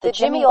The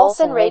Jimmy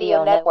Olsen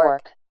Radio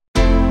Network.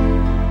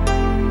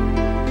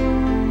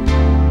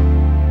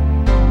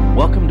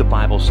 Welcome to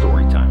Bible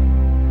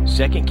Storytime,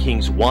 2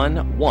 Kings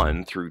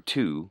 1:1 through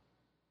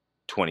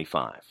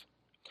 2:25.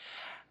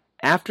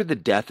 After the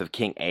death of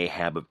King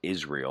Ahab of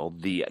Israel,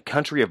 the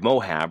country of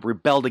Moab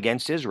rebelled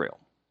against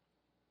Israel.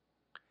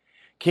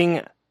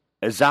 King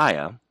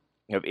Uzziah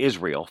of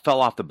Israel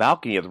fell off the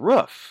balcony of the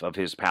roof of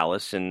his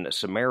palace in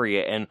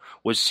Samaria and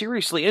was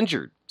seriously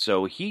injured,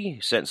 so he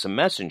sent some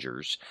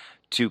messengers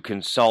to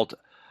consult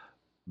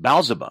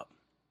Beelzebub,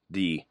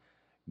 the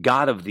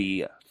god of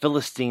the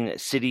Philistine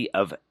city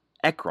of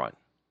Ekron,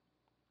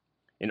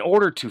 in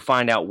order to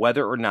find out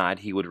whether or not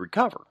he would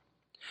recover.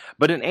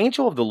 But an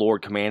angel of the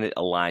Lord commanded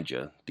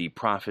Elijah, the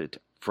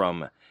prophet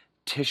from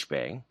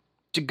Tishbe,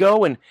 to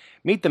go and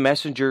meet the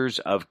messengers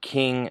of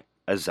King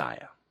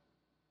Uzziah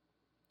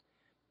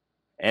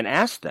and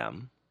ask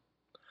them,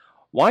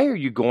 "Why are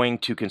you going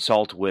to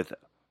consult with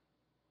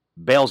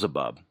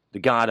Beelzebub, the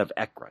god of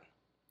Ekron?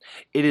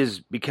 It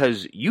is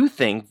because you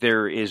think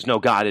there is no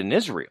God in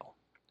Israel.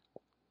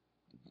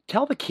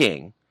 Tell the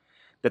king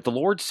that the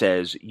Lord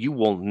says you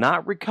will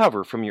not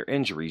recover from your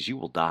injuries, you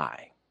will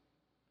die."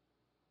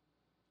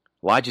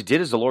 Elijah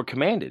did as the Lord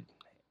commanded,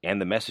 and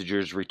the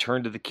messengers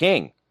returned to the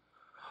king.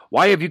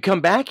 "Why have you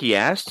come back?" he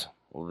asked.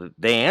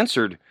 They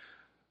answered,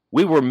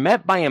 "We were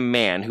met by a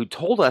man who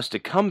told us to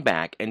come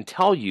back and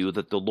tell you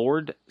that the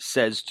Lord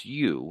says to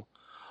you,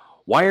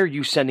 'Why are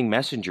you sending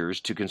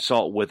messengers to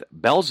consult with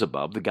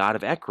Beelzebub, the god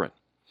of Ekron?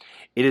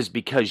 It is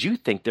because you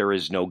think there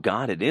is no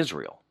God in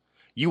Israel.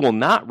 You will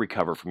not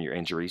recover from your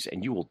injuries,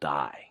 and you will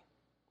die.'"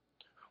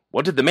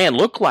 "What did the man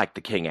look like?"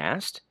 the king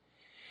asked.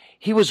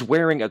 "He was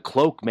wearing a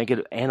cloak made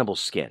of animal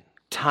skin,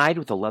 tied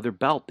with a leather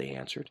belt," they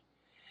answered.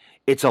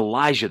 "It's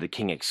Elijah," the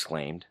king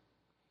exclaimed.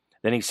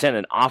 Then he sent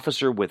an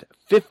officer with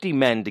 50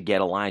 men to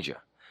get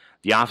Elijah.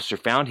 The officer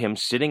found him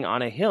sitting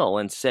on a hill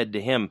and said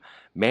to him,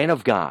 "Man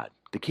of God,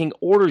 the king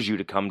orders you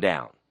to come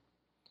down."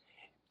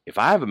 "If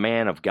I am a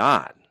man of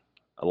God,"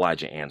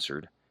 Elijah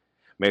answered,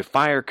 "may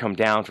fire come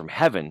down from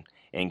heaven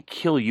and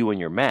kill you and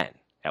your men."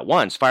 At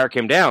once, fire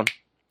came down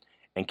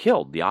and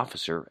killed the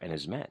officer and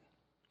his men.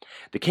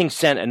 The king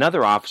sent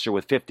another officer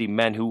with 50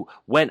 men who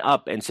went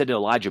up and said to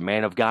Elijah,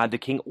 "Man of God, the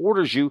king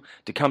orders you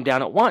to come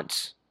down at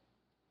once."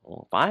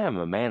 "Well, if I am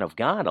a man of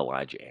God,"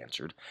 Elijah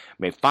answered,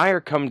 "may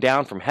fire come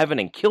down from heaven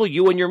and kill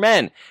you and your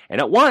men." And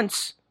at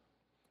once,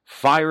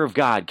 fire of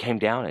God came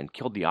down and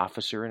killed the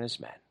officer and his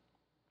men.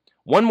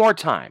 One more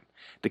time,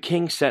 the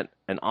king sent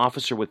an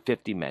officer with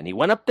 50 men. He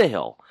went up the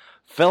hill,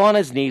 fell on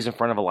his knees in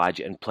front of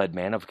Elijah, and pled,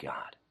 "Man of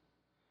God,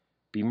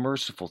 be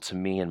merciful to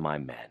me and my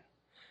men.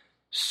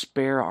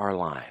 Spare our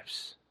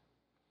lives."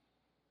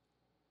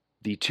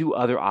 The 2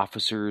 other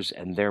officers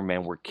and their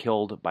men were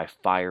killed by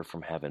fire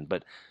from heaven,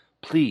 but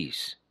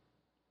please,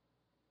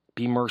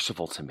 be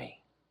merciful to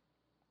me.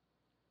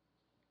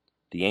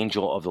 The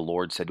angel of the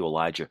Lord said to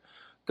Elijah,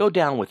 "Go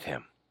down with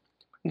him.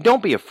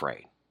 Don't be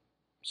afraid."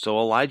 So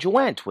Elijah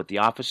went with the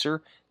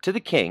officer to the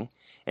king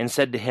and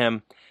said to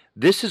him,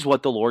 "This is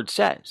what the Lord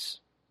says.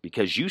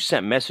 Because you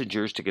sent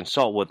messengers to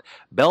consult with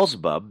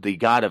Beelzebub, the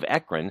god of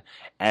Ekron,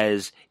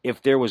 as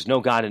if there was no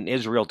God in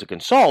Israel to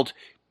consult,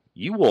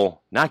 you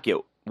will not get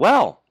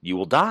well. You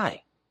will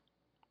die."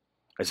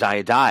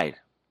 Uzziah died,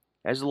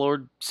 as the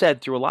Lord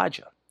said through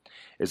Elijah.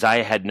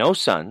 Uzziah had no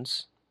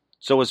sons,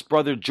 so his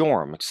brother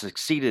Joram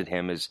succeeded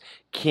him as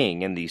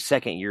king in the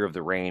 2nd year of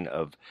the reign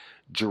of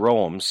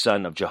Jeroboam,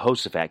 son of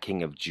Jehoshaphat,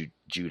 king of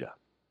Judah.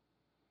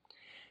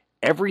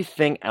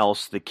 Everything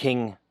else the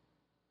king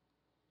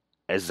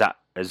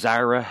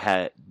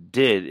Uzziah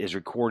did is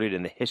recorded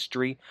in the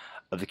history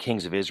of the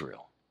kings of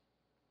Israel.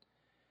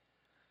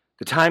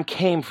 The time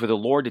came for the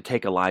Lord to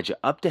take Elijah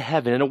up to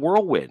heaven in a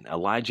whirlwind.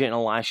 Elijah and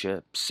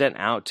Elisha sent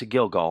out to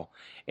Gilgal,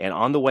 and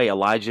on the way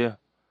Elijah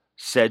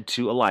said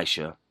to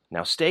Elisha,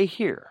 "Now stay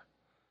here.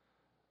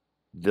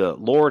 The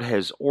Lord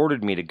has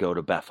ordered me to go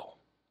to Bethel."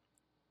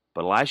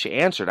 But Elisha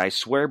answered, "I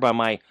swear by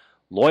my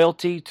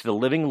loyalty to the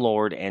living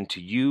Lord and to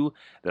you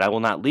that I will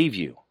not leave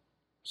you."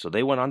 So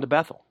they went on to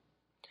Bethel.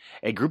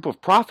 A group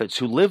of prophets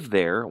who lived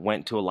there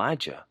went to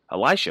Elisha,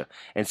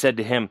 and said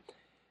to him,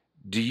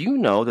 "Do you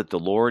know that the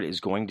Lord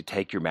is going to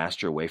take your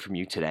master away from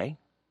you today?"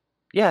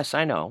 "Yes,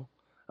 I know,"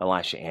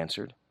 Elisha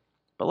answered,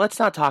 "but let's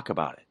not talk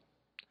about it."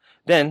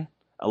 Then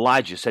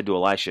Elijah said to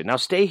Elisha, "Now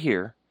stay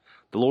here.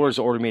 The Lord has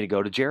ordered me to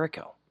go to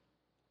Jericho."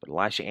 But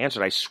Elisha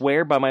answered, "I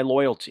swear by my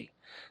loyalty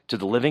to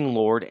the living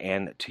Lord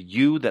and to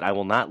you that I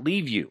will not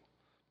leave you."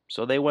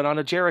 So they went on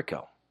to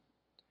Jericho.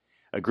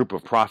 A group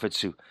of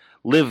prophets who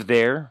lived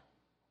there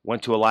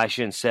went to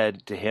Elisha and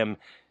said to him,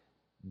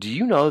 "Do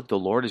you know that the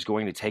Lord is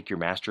going to take your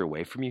master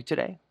away from you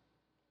today?"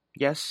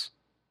 "Yes,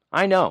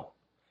 I know,"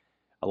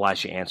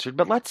 Elisha answered,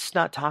 "but let's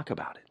not talk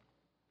about it."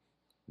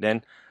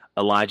 Then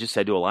Elijah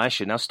said to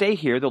Elisha, "Now stay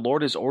here. The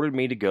Lord has ordered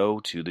me to go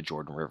to the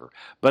Jordan River."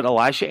 But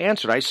Elisha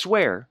answered, "I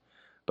swear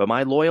by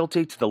my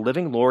loyalty to the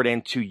living Lord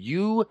and to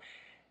you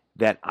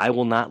that I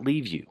will not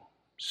leave you."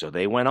 So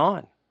they went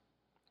on,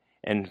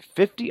 and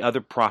 50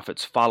 other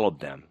prophets followed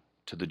them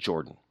to the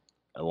Jordan.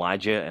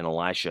 Elijah and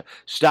Elisha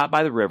stopped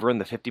by the river,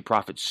 and the 50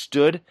 prophets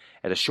stood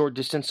at a short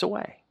distance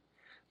away.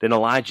 Then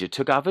Elijah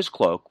took off his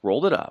cloak,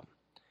 rolled it up,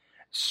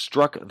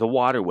 struck the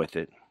water with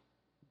it.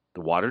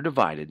 The water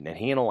divided, and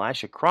he and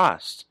Elisha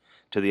crossed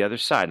to the other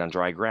side on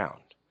dry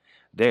ground.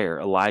 There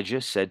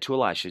Elijah said to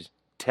Elisha,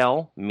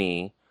 "Tell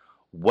me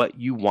what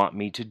you want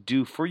me to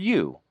do for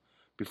you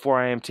before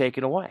I am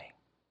taken away.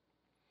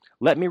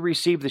 Let me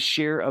receive the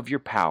share of your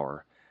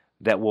power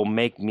that will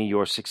make me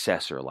your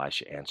successor,"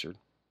 Elisha answered.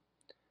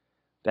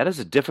 "That is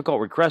a difficult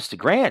request to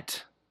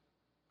grant,"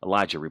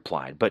 Elijah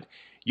replied, "but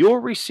you'll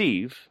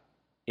receive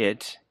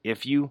it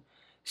if you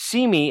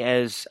see me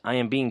as I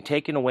am being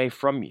taken away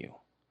from you.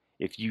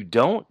 If you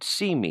don't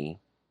see me,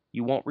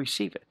 you won't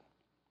receive it."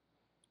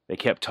 They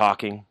kept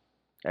talking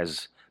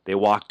as they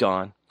walked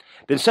on.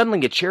 Then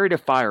suddenly a chariot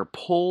of fire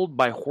pulled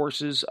by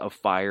horses of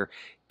fire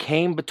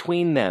came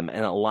between them,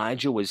 and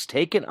Elijah was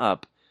taken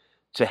up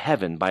to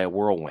heaven by a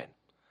whirlwind.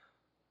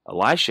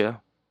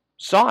 Elisha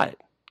saw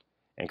it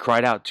and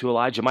cried out to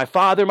Elijah, my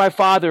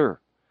father,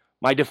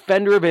 my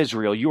defender of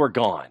Israel, you are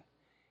gone."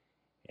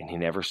 And he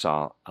never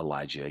saw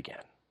Elijah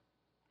again.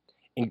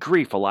 In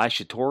grief,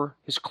 Elisha tore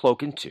his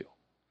cloak in two.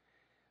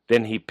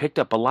 Then he picked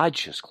up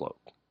Elijah's cloak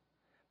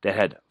that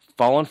had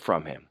fallen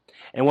from him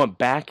and went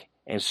back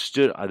and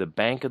stood on the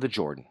bank of the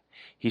Jordan.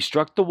 He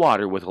struck the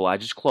water with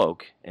Elijah's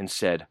cloak and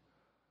said,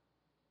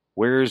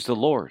 "Where is the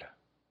Lord,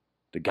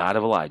 the God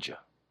of Elijah?"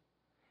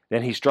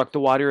 Then he struck the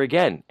water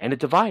again, and it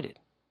divided.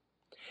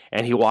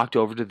 And he walked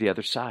over to the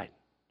other side.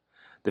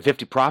 The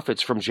 50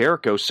 prophets from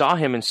Jericho saw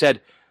him and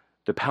said,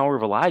 "The power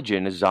of Elijah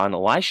is on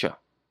Elisha."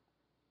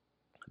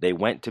 They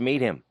went to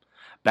meet him,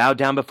 bowed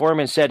down before him,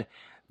 and said,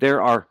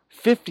 "There are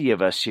 50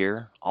 of us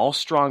here, all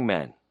strong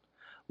men.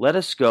 Let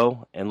us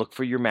go and look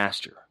for your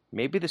master.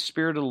 Maybe the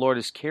Spirit of the Lord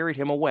has carried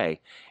him away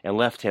and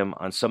left him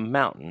on some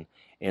mountain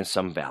in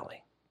some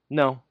valley."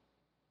 "No,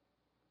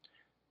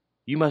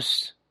 you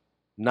must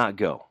not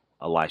go,"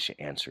 Elisha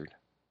answered.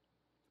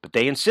 But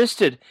they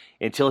insisted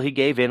until he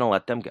gave in and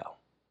let them go.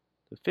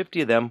 The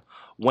 50 of them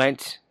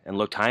went and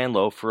looked high and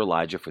low for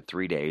Elijah for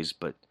 3 days,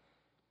 but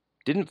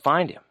didn't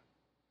find him.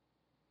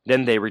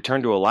 Then they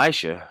returned to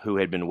Elisha, who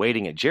had been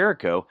waiting at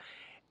Jericho,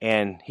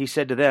 and he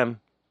said to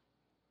them,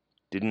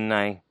 "Didn't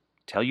I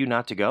tell you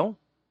not to go?"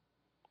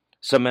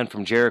 Some men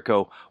from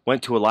Jericho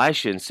went to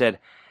Elisha and said,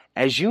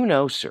 "As you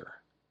know, sir,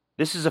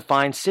 this is a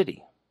fine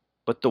city,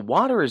 but the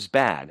water is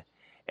bad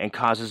and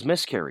causes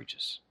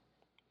miscarriages.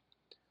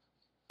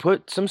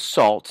 Put some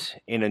salt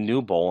in a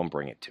new bowl and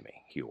bring it to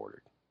me," he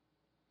ordered.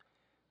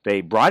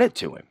 They brought it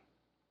to him.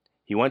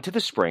 He went to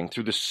the spring,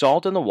 threw the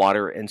salt in the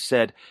water, and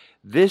said,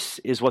 "This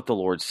is what the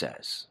Lord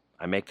says.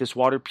 I make this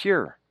water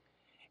pure,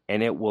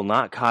 and it will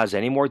not cause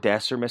any more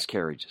deaths or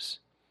miscarriages."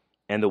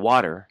 And the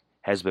water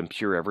has been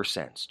pure ever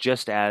since,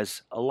 just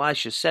as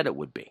Elisha said it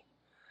would be.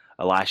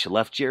 Elisha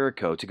left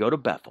Jericho to go to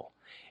Bethel,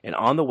 and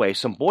on the way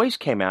some boys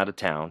came out of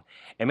town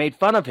and made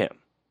fun of him.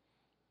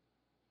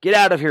 "Get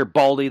out of here,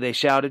 Baldy," they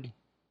shouted.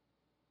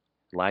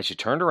 Elisha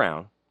turned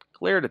around,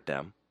 glared at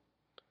them,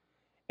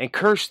 and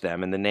cursed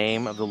them in the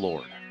name of the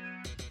Lord.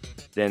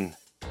 Then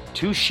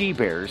 2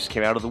 she-bears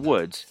came out of the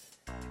woods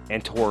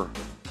and tore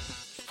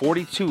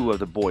 42 of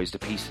the boys to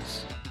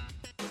pieces.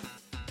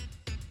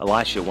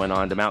 Elisha went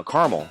on to Mount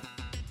Carmel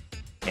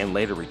and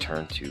later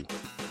returned to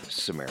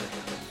Samaria.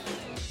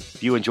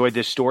 If you enjoyed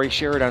this story,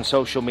 share it on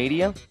social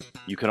media.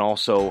 You can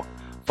also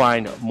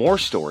find more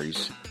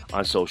stories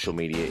on social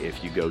media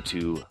if you go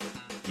to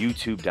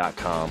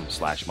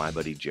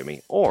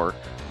youtube.com/mybuddyjimmy or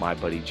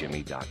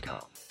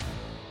mybuddyjimmy.com.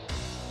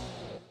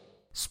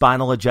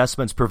 Spinal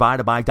adjustments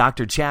provided by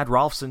Dr. Chad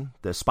Rolfson.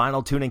 The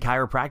Spinal Tuning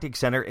Chiropractic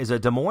Center is a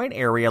Des Moines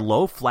area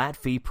low flat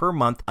fee per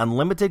month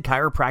unlimited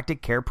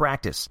chiropractic care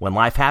practice. When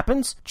life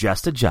happens,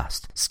 just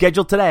adjust.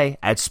 Schedule today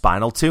at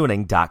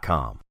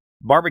spinaltuning.com.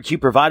 Barbecue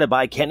provided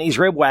by Kenny's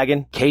Rib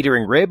Wagon,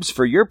 catering ribs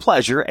for your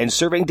pleasure and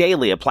serving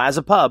daily at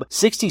Plaza Pub,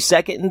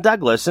 62nd and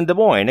Douglas in Des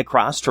Moines,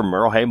 across from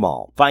Merle Hay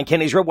Mall. Find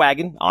Kenny's Rib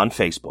Wagon on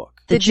Facebook.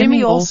 The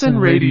Jimmy Olsen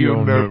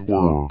Radio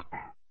Network.